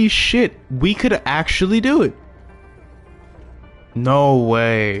 Holy shit, we could actually do it. No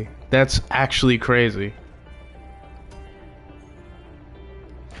way. That's actually crazy.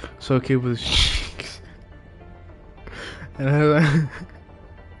 So kid with his cheeks. And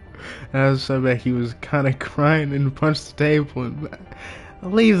I bet he was kind of crying and punched the table and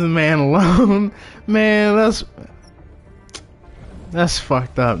leave the man alone. Man, that's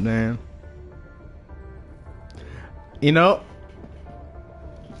fucked up, man. You know,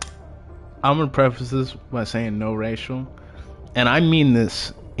 I'm gonna preface this by saying no racial, and I mean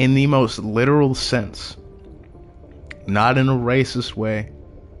this in the most literal sense, not in a racist way,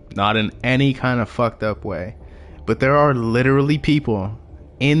 not in any kind of fucked up way, but there are literally people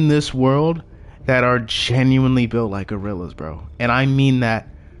in this world that are genuinely built like gorillas, bro, and I mean that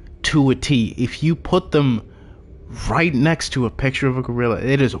to a T. If you put them right next to a picture of a gorilla,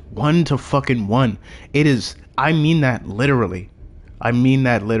 it is 1 to fucking 1. It is, I mean that literally. I mean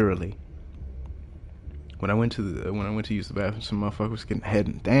that literally. When I went to use the bathroom, some motherfucker was getting head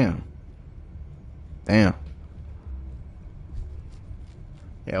and damn. Yeah,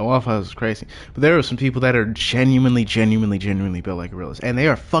 Waffle House is crazy. But there are some people that are genuinely built like gorillas, and they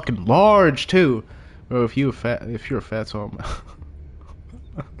are fucking large too. Bro, if you're a fat soul,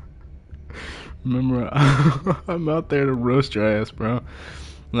 remember, I'm out there to roast your ass, bro.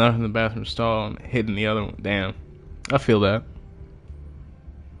 Not in the bathroom stall and hitting the other one. Damn, I feel that.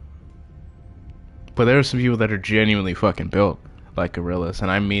 But there are some people that are genuinely fucking built like gorillas,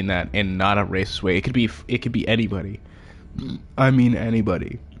 and I mean that in not a racist way. It could be anybody. I mean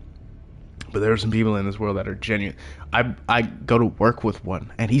anybody. But there are some people in this world that are genuine. I go to work with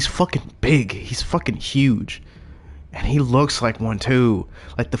one, and he's fucking big. He's fucking huge. And he looks like one too.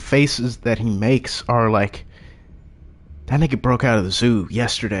 Like the faces that he makes are like, that nigga broke out of the zoo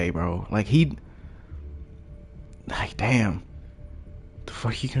yesterday, bro. Like damn. What the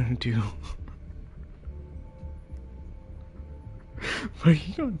fuck you gonna do? What are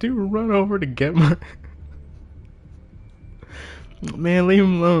you gonna do? Run over to get my... Man, leave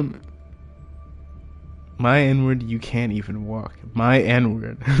him alone. My N-word, you can't even walk. My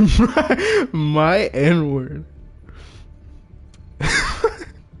N-word. My N-word.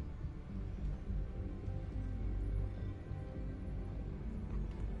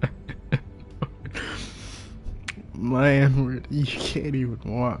 My N-word, you can't even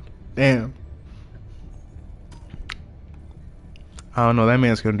walk. Damn. I don't know, that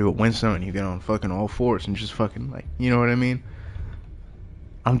man's gonna do a Winston and you get on fucking all fours and just fucking like, you know what I mean?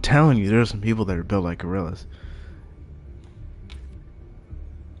 I'm telling you, there are some people that are built like gorillas.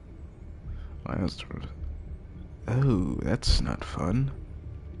 Oh, that's not fun.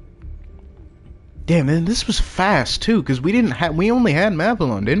 Damn, man, this was fast too, because we only had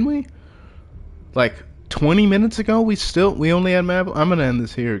Mavelon, didn't we? Like 20 minutes ago, we only had Mavelon. I'm gonna end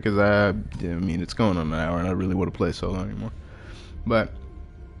this here because I mean it's going on an hour and I really want to play solo anymore. But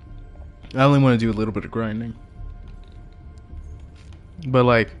I only want to do a little bit of grinding. But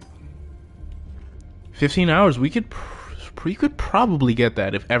like 15 hours, we could probably get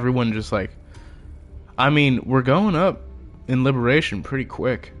that if everyone just like, I mean, we're going up in Liberation pretty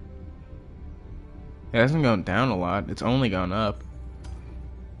quick. It hasn't gone down a lot. It's only gone up.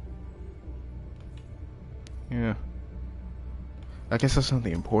 Yeah. I guess that's not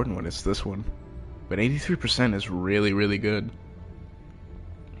the important one. It's this one. But 83% is really, really good.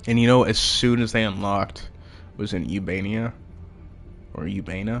 And you know, as soon as they unlocked, was in Ubania or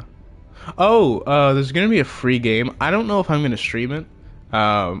Ubana. Oh, there's gonna be a free game. I don't know if I'm gonna stream it.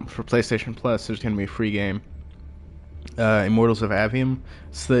 For PlayStation Plus, there's gonna be a free game. Immortals of Avium.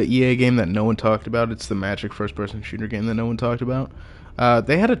 It's the EA game that no one talked about. It's the Magic first-person shooter game that no one talked about.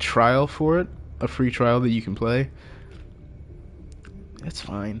 They had a trial for it, a free trial that you can play. It's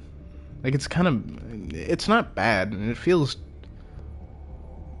fine. Like it's not bad, and it feels.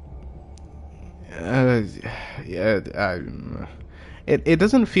 It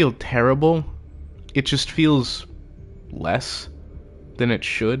doesn't feel terrible. It just feels less than it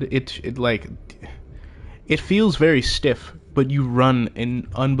should. It feels very stiff, but you run in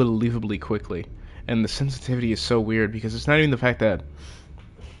unbelievably quickly, and the sensitivity is so weird because it's not even the fact that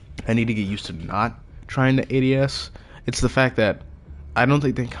I need to get used to not trying to ADS. It's the fact that I don't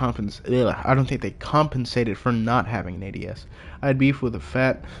think they compensated for not having an ADS. I had beef with a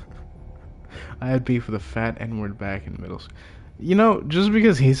fat N-word back in middle school. You know, just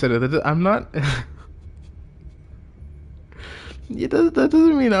because he said it, I'm not. That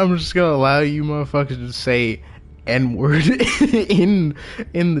doesn't mean I'm just gonna allow you motherfuckers to say N-word in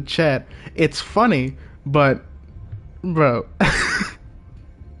the chat. It's funny, but bro,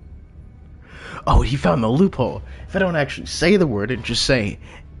 Oh, he found the loophole. If I don't actually say the word and just say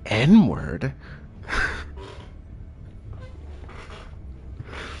N-word.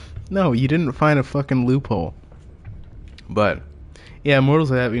 No, you didn't find a fucking loophole. But, yeah,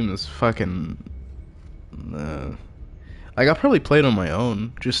 Immortals of Aveum is fucking... like, I'll probably play it on my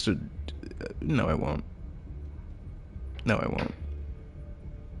own, just to... No, I won't. No, I won't.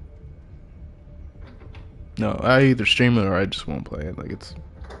 No, I either stream it or I just won't play it. Like, it's...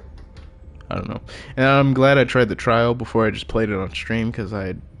 I don't know. And I'm glad I tried the trial before I just played it on stream, because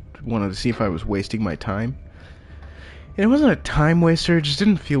I wanted to see if I was wasting my time. And it wasn't a time waster, it just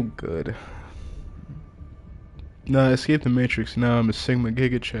didn't feel good. No, I escaped the Matrix, now I'm a Sigma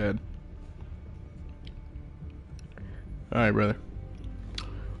Giga Chad. Alright, brother.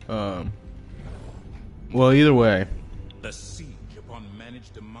 Well, either way. The siege upon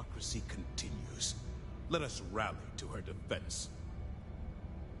managed democracy continues. Let us rally to her defense.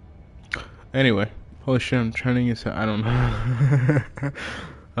 Anyway. Holy shit, I'm turning his head. I don't know.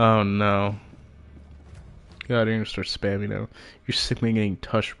 Oh no. God, you're gonna start spamming now. You're Sigma getting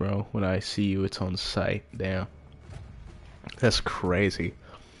touched, bro. When I see you, it's on site. Damn. That's crazy.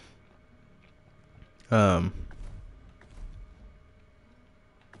 Did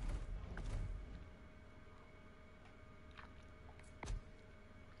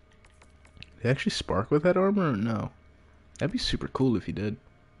he actually spark with that armor or no? That'd be super cool if he did.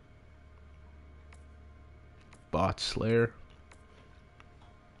 Bot Slayer.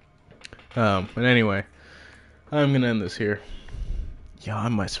 But anyway, I'm gonna end this here. Yo, I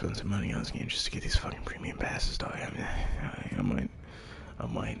might spend some money on this game just to get these fucking premium passes, dog. I'm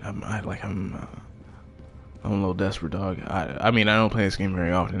a little desperate, dog. I mean, I don't play this game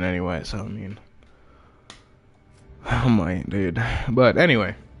very often anyway, so I mean, I might, dude. But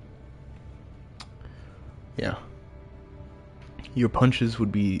anyway, yeah. Your punches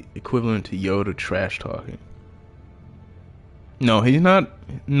would be equivalent to Yoda trash talking. No, he's not.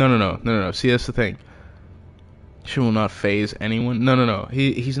 No. See, that's the thing. She will not phase anyone. No.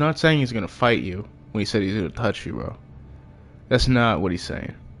 He's not saying he's gonna fight you when he said he's gonna touch you, bro. That's not what he's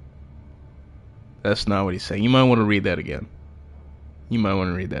saying. That's not what he's saying. You might want to read that again.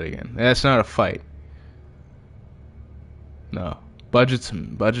 That's not a fight. No. Budget's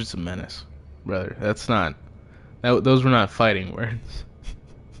a menace, brother. That's not. Those were not fighting words.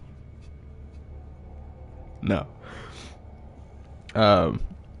 No. But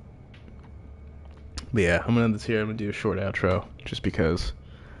yeah, I'm gonna end this here. I'm gonna do a short outro just because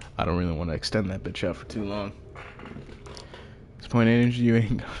I don't really want to extend that bitch out for too long. At this point, energy, you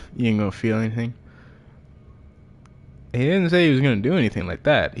ain't gonna feel anything. He didn't say he was gonna do anything like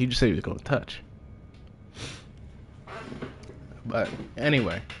that. He just said he was gonna touch. But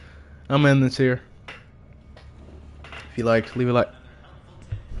anyway, I'm gonna end this here. If you liked, leave a like.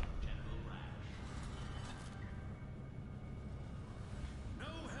 No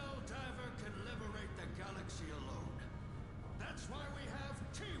Helldiver can liberate the galaxy alone. That's why we have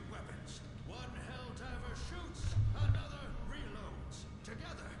team weapons. One Helldiver shoots, another reloads.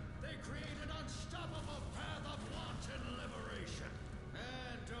 Together, they create an unstoppable path of wanton liberation.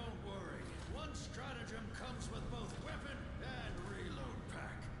 And don't worry, one stratagem comes with both weapon and reload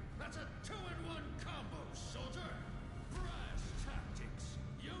pack. That's a 2-in-1 combo, soldier. Brass tactics.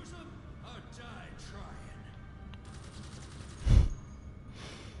 Use them or die trying.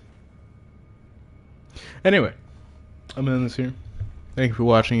 Anyway, I'm gonna end this here. Thank you for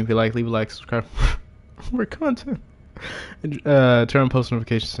watching. If you like, leave a like, subscribe for more content. And, turn on post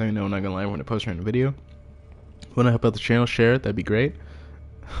notifications so you know I'm not gonna lie when I post a random video. If you want to help out the channel, share it. That'd be great.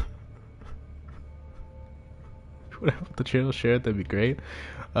 If you want to help out the channel, share it. That'd be great.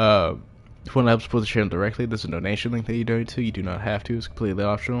 If you want to help support the channel directly, there's a donation link that you donate to. You do not have to. It's completely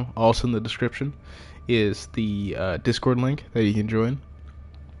optional. Also in the description is the Discord link that you can join.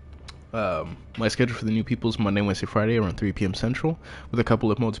 My schedule for the new people is Monday, Wednesday, Friday around 3 p.m. Central, with a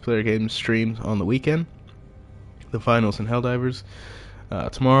couple of multiplayer games streams on the weekend. The finals and Helldivers.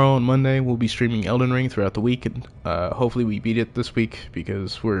 Tomorrow and Monday we'll be streaming Elden Ring throughout the week, and hopefully we beat it this week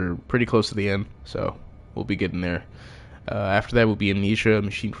because we're pretty close to the end, so we'll be getting there. After that will be Amnesia,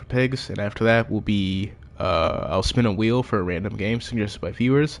 Machine for Pigs, and after that will be I'll spin a wheel for a random game suggested by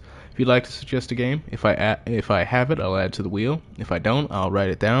viewers. If you'd like to suggest a game, if I have it, I'll add it to the wheel. If I don't, I'll write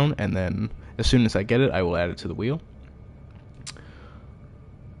it down, and then as soon as I get it, I will add it to the wheel.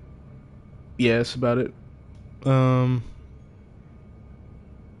 Yeah, that's about it.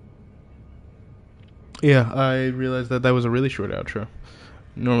 Yeah, I realized that was a really short outro.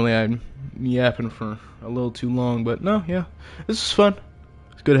 Normally I'm yapping for a little too long, but no, yeah, this is fun.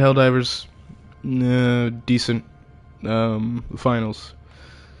 It's good. Helldivers, decent. Finals,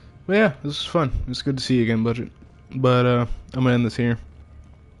 But yeah, this was fun. It's good to see you again, Budget. But I'm gonna end this here.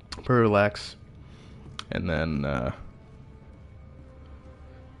 Pretty relax. And then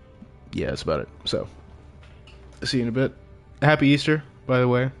yeah, that's about it. So see you in a bit. Happy Easter, by the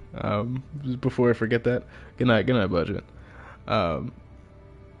way. Before I forget that. Good night, Budget. But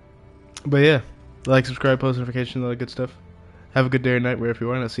yeah, like, subscribe, post notifications, all that good stuff. Have a good day or night wherever you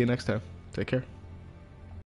are, and I'll see you next time. Take care.